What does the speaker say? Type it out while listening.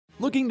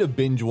Looking to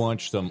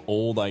binge-watch some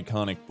old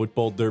iconic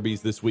football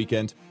derbies this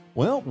weekend?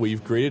 Well,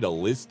 we've created a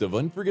list of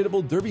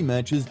unforgettable derby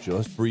matches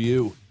just for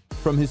you.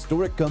 From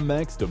historic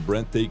comebacks to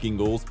breathtaking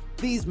goals,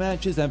 these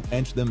matches have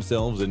etched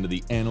themselves into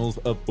the annals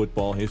of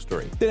football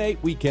history. Today,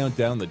 we count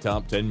down the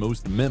top 10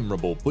 most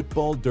memorable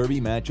football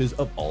derby matches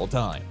of all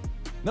time.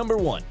 Number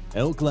 1.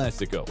 El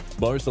Clásico,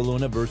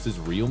 Barcelona vs.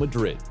 Real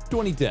Madrid,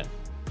 2010.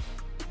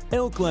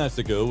 El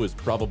Clásico is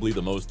probably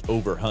the most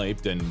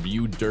overhyped and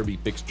viewed derby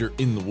fixture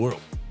in the world.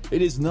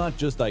 It is not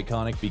just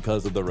iconic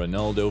because of the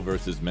Ronaldo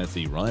vs.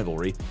 Messi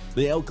rivalry.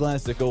 The El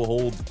Clásico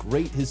holds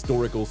great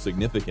historical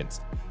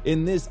significance.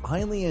 In this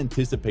highly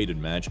anticipated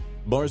match,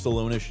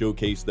 Barcelona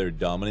showcased their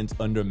dominance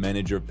under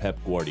manager Pep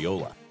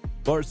Guardiola.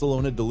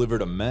 Barcelona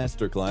delivered a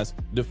masterclass,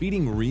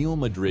 defeating Real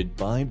Madrid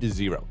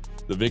 5-0.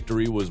 The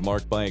victory was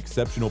marked by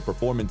exceptional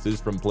performances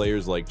from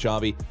players like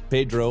Xavi,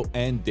 Pedro,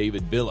 and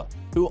David Villa,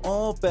 who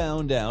all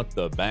found out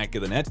the back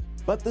of the net,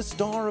 but the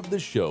star of the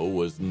show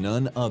was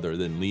none other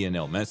than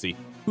Lionel Messi,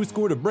 who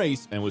scored a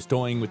brace and was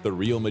toying with the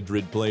Real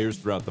Madrid players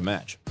throughout the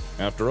match.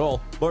 After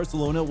all,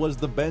 Barcelona was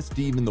the best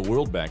team in the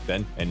world back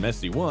then, and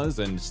Messi was,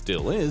 and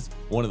still is,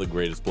 one of the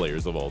greatest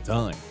players of all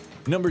time.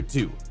 Number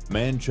 2.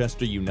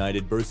 Manchester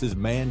United vs.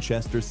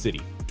 Manchester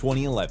City,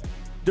 2011.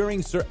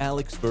 During Sir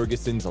Alex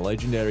Ferguson's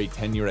legendary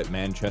tenure at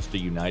Manchester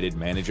United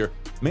manager,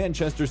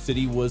 Manchester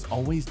City was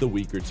always the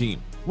weaker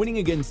team. Winning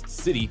against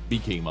City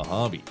became a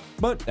hobby.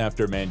 But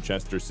after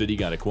Manchester City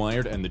got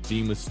acquired and the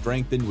team was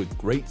strengthened with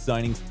great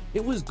signings,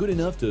 it was good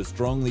enough to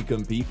strongly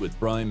compete with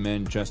prime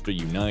Manchester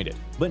United.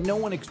 But no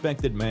one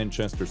expected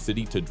Manchester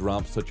City to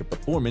drop such a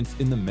performance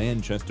in the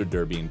Manchester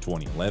Derby in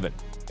 2011.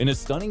 In a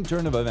stunning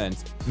turn of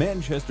events,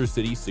 Manchester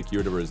City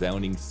secured a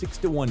resounding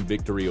 6-1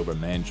 victory over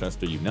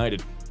Manchester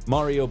United.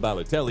 Mario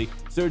Balotelli,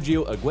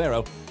 Sergio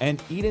Aguero,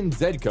 and Eden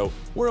Dzeko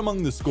were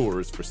among the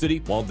scorers for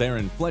City, while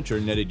Darren Fletcher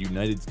netted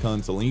United's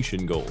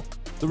consolation goal.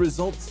 The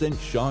result sent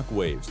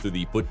shockwaves through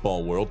the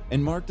football world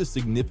and marked a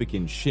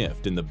significant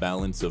shift in the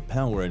balance of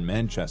power in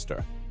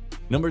Manchester.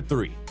 Number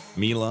 3.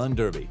 Milan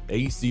Derby,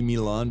 AC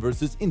Milan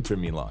vs. Inter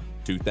Milan,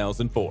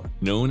 2004.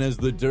 Known as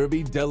the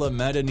Derby della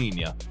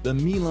Madonnina, the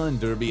Milan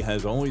Derby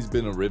has always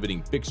been a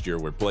riveting fixture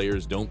where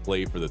players don't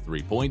play for the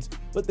 3 points,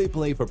 but they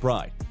play for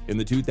pride. In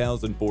the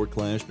 2004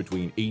 clash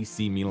between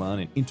AC Milan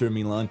and Inter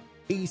Milan,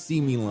 AC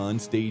Milan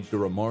staged a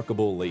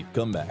remarkable late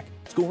comeback,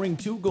 scoring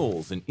 2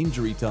 goals in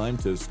injury time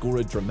to score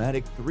a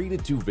dramatic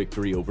 3-2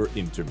 victory over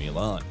Inter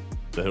Milan.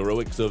 The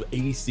heroics of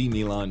AC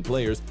Milan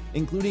players,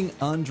 including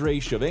Andrei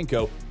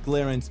Shevchenko,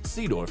 Clarence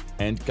Seedorf,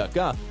 and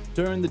Kaká,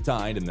 turned the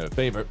tide in their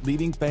favor,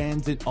 leaving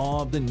fans in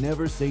awe of the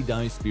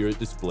never-say-die spirit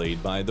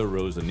displayed by the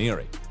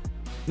Rossoneri.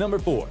 Number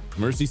 4.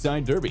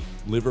 Merseyside Derby,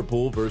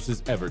 Liverpool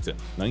vs. Everton,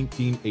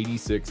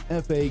 1986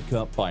 FA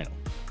Cup Final.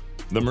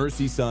 The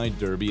Merseyside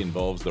Derby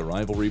involves the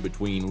rivalry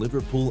between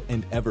Liverpool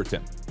and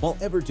Everton. While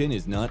Everton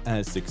is not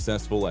as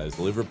successful as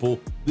Liverpool,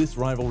 this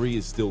rivalry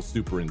is still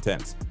super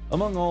intense.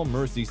 Among all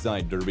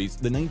Merseyside derbies,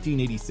 the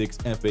 1986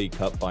 FA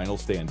Cup Final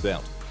stands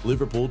out.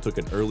 Liverpool took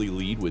an early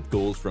lead with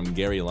goals from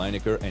Gary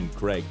Lineker and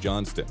Craig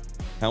Johnston.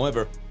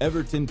 However,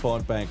 Everton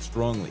fought back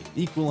strongly,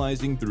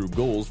 equalizing through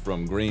goals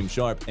from Graham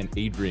Sharp and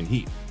Adrian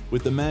Heath.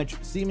 With the match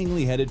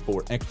seemingly headed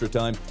for extra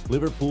time,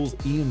 Liverpool's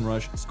Ian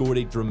Rush scored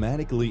a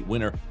dramatic late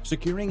winner,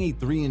 securing a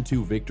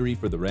 3-2 victory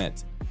for the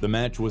Reds. The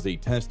match was a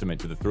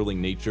testament to the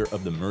thrilling nature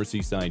of the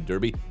Merseyside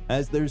Derby,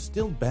 as there's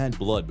still bad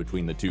blood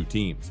between the two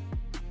teams.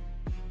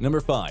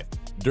 Number 5.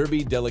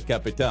 Derby della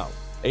Capitale,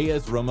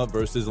 AS Roma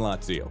vs.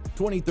 Lazio,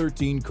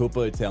 2013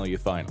 Coppa Italia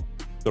Final.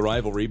 The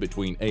rivalry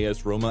between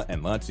AS Roma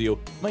and Lazio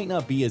might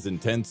not be as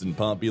intense and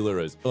popular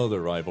as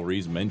other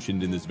rivalries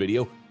mentioned in this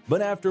video,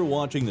 but after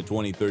watching the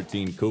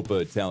 2013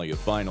 Coppa Italia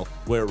Final,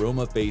 where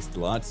Roma faced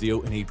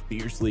Lazio in a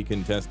fiercely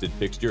contested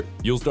fixture,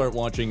 you'll start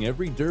watching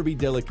every Derby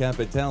della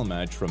Capitale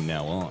match from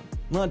now on.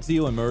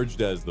 Lazio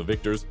emerged as the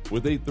victors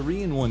with a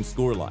 3-1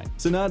 scoreline.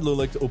 Senad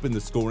Lulic opened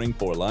the scoring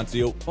for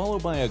Lazio,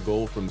 followed by a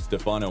goal from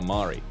Stefano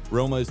Mari.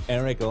 Roma's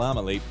Eric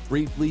Lamela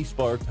briefly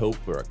sparked hope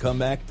for a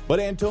comeback, but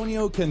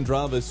Antonio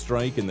Candrava's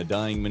strike in the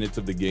dying minutes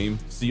of the game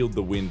sealed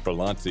the win for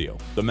Lazio.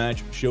 The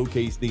match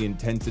showcased the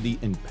intensity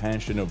and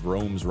passion of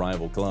Rome's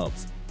rival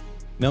clubs.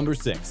 Number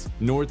 6.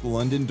 North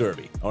London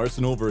Derby,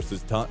 Arsenal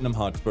vs. Tottenham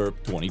Hotspur,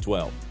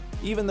 2012.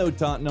 Even though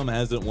Tottenham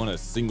hasn't won a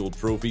single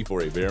trophy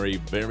for a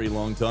very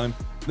long time,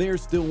 they are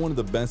still one of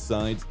the best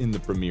sides in the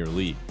Premier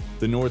League.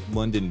 The North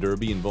London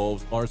Derby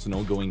involves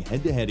Arsenal going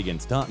head-to-head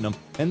against Tottenham,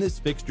 and this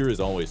fixture is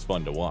always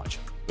fun to watch.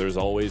 There's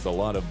always a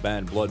lot of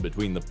bad blood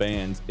between the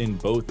fans in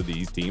both of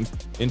these teams.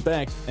 In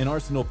fact, an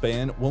Arsenal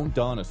fan won't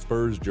don a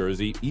Spurs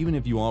jersey even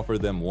if you offer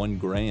them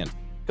 $1,000.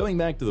 Coming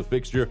back to the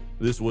fixture,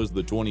 this was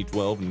the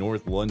 2012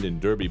 North London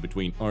Derby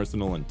between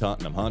Arsenal and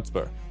Tottenham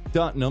Hotspur.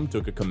 Tottenham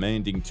took a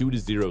commanding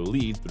 2-0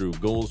 lead through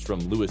goals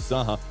from Louis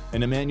Saha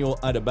and Emmanuel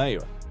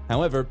Adebayor.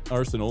 However,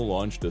 Arsenal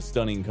launched a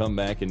stunning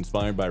comeback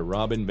inspired by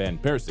Robin van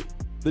Persie.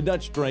 The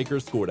Dutch striker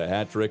scored a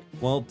hat-trick,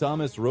 while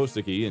Thomas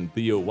Rosicky and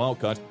Theo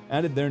Walcott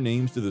added their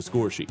names to the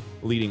scoresheet,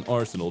 leading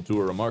Arsenal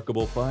to a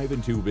remarkable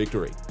 5-2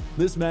 victory.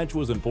 This match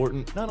was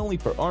important not only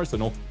for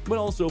Arsenal, but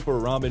also for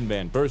Robin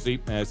van Persie,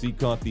 as he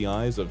caught the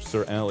eyes of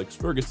Sir Alex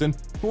Ferguson,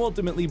 who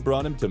ultimately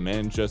brought him to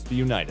Manchester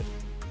United.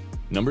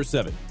 Number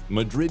 7.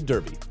 Madrid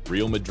Derby,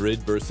 Real Madrid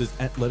vs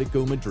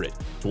Atletico Madrid,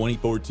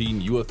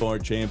 2014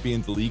 UFR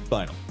Champions League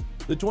Final.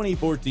 The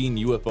 2014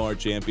 UFR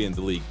Champions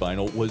League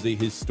Final was a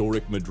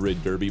historic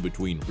Madrid derby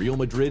between Real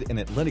Madrid and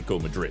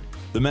Atletico Madrid.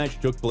 The match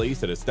took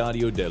place at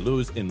Estadio de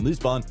Luz in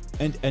Lisbon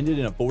and ended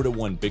in a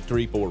 4-1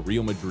 victory for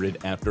Real Madrid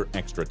after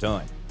extra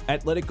time.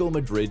 Atletico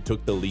Madrid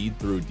took the lead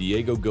through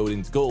Diego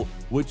Godin's goal,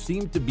 which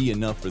seemed to be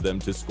enough for them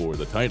to score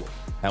the title.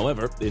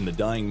 However, in the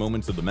dying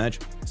moments of the match,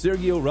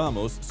 Sergio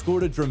Ramos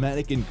scored a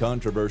dramatic and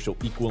controversial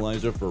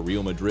equalizer for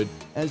Real Madrid,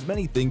 as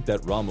many think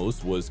that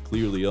Ramos was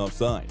clearly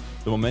offside.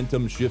 The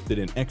momentum shifted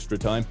in extra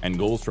time, and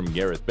goals from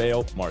Gareth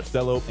Bale,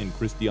 Marcelo, and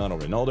Cristiano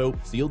Ronaldo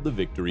sealed the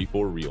victory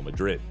for Real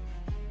Madrid.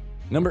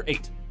 Number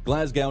 8.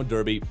 Glasgow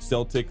Derby,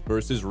 Celtic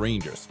vs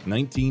Rangers,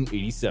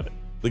 1987.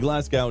 The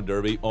Glasgow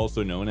Derby,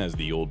 also known as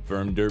the Old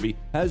Firm Derby,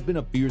 has been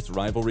a fierce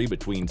rivalry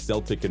between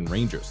Celtic and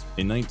Rangers.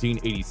 In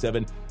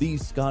 1987,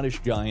 these Scottish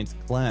giants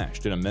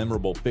clashed in a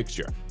memorable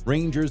fixture.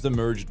 Rangers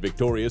emerged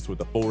victorious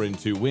with a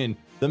 4-2 win.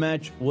 The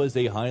match was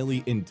a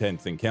highly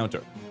intense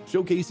encounter,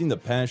 showcasing the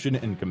passion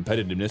and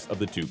competitiveness of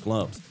the two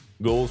clubs.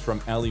 Goals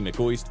from Ali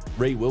McCoist,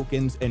 Ray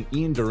Wilkins, and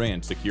Ian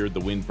Durant secured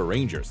the win for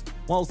Rangers,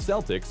 while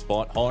Celtics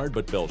fought hard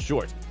but fell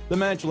short. The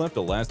match left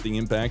a lasting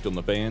impact on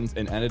the fans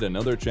and added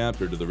another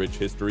chapter to the rich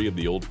history of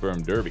the Old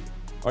Firm Derby.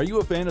 Are you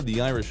a fan of the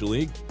Irish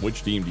League?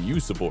 Which team do you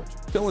support?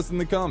 Tell us in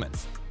the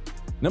comments.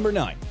 Number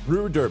 9.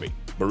 Ruhr Derby,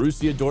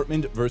 Borussia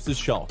Dortmund vs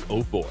Schalke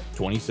 04,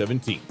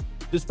 2017.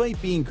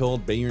 Despite being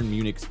called Bayern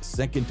Munich's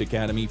second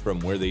academy from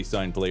where they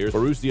sign players,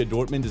 Borussia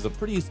Dortmund is a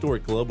pretty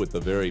historic club with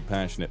a very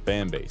passionate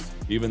fan base.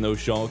 Even though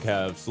Schalke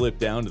have slipped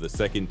down to the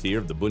second tier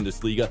of the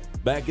Bundesliga,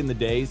 back in the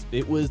days,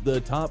 it was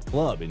the top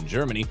club in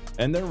Germany,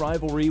 and their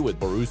rivalry with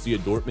Borussia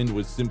Dortmund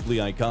was simply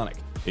iconic.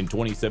 In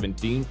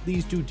 2017,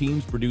 these two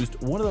teams produced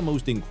one of the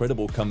most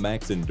incredible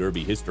comebacks in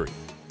derby history.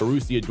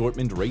 Borussia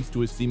Dortmund raced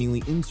to a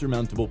seemingly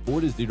insurmountable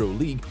 4-0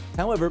 lead.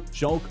 However,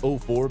 Schalke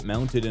 04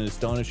 mounted an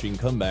astonishing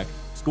comeback,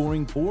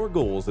 scoring 4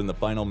 goals in the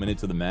final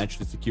minutes of the match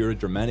to secure a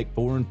dramatic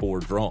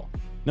 4-4 draw.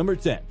 Number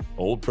 10.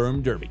 Old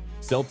Firm Derby,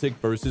 Celtic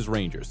vs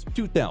Rangers,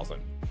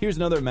 2000. Here's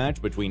another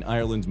match between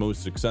Ireland's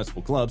most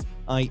successful clubs,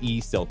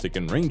 i.e. Celtic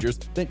and Rangers,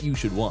 that you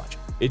should watch.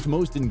 It's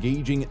most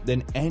engaging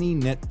than any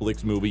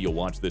Netflix movie you'll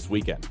watch this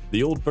weekend.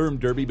 The Old Firm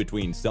Derby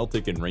between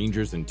Celtic and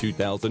Rangers in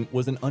 2000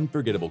 was an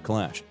unforgettable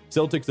clash.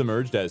 Celtics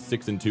emerged as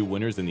 6-2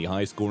 winners in the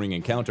high-scoring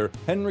encounter.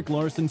 Henrik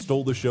Larsson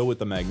stole the show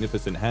with a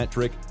magnificent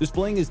hat-trick,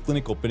 displaying his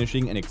clinical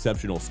finishing and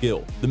exceptional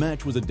skill. The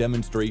match was a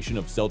demonstration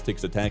of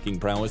Celtics' attacking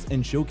prowess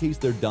and showcased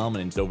their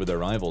dominance over their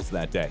rivals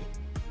that day.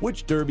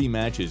 Which derby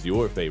match is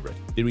your favorite?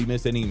 Did we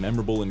miss any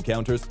memorable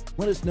encounters?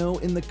 Let us know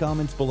in the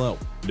comments below.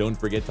 Don't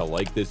forget to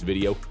like this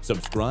video,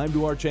 subscribe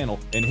to our channel,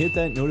 and hit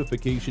that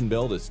notification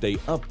bell to stay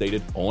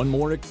updated on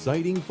more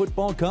exciting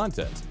football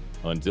content.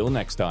 Until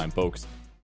next time, folks.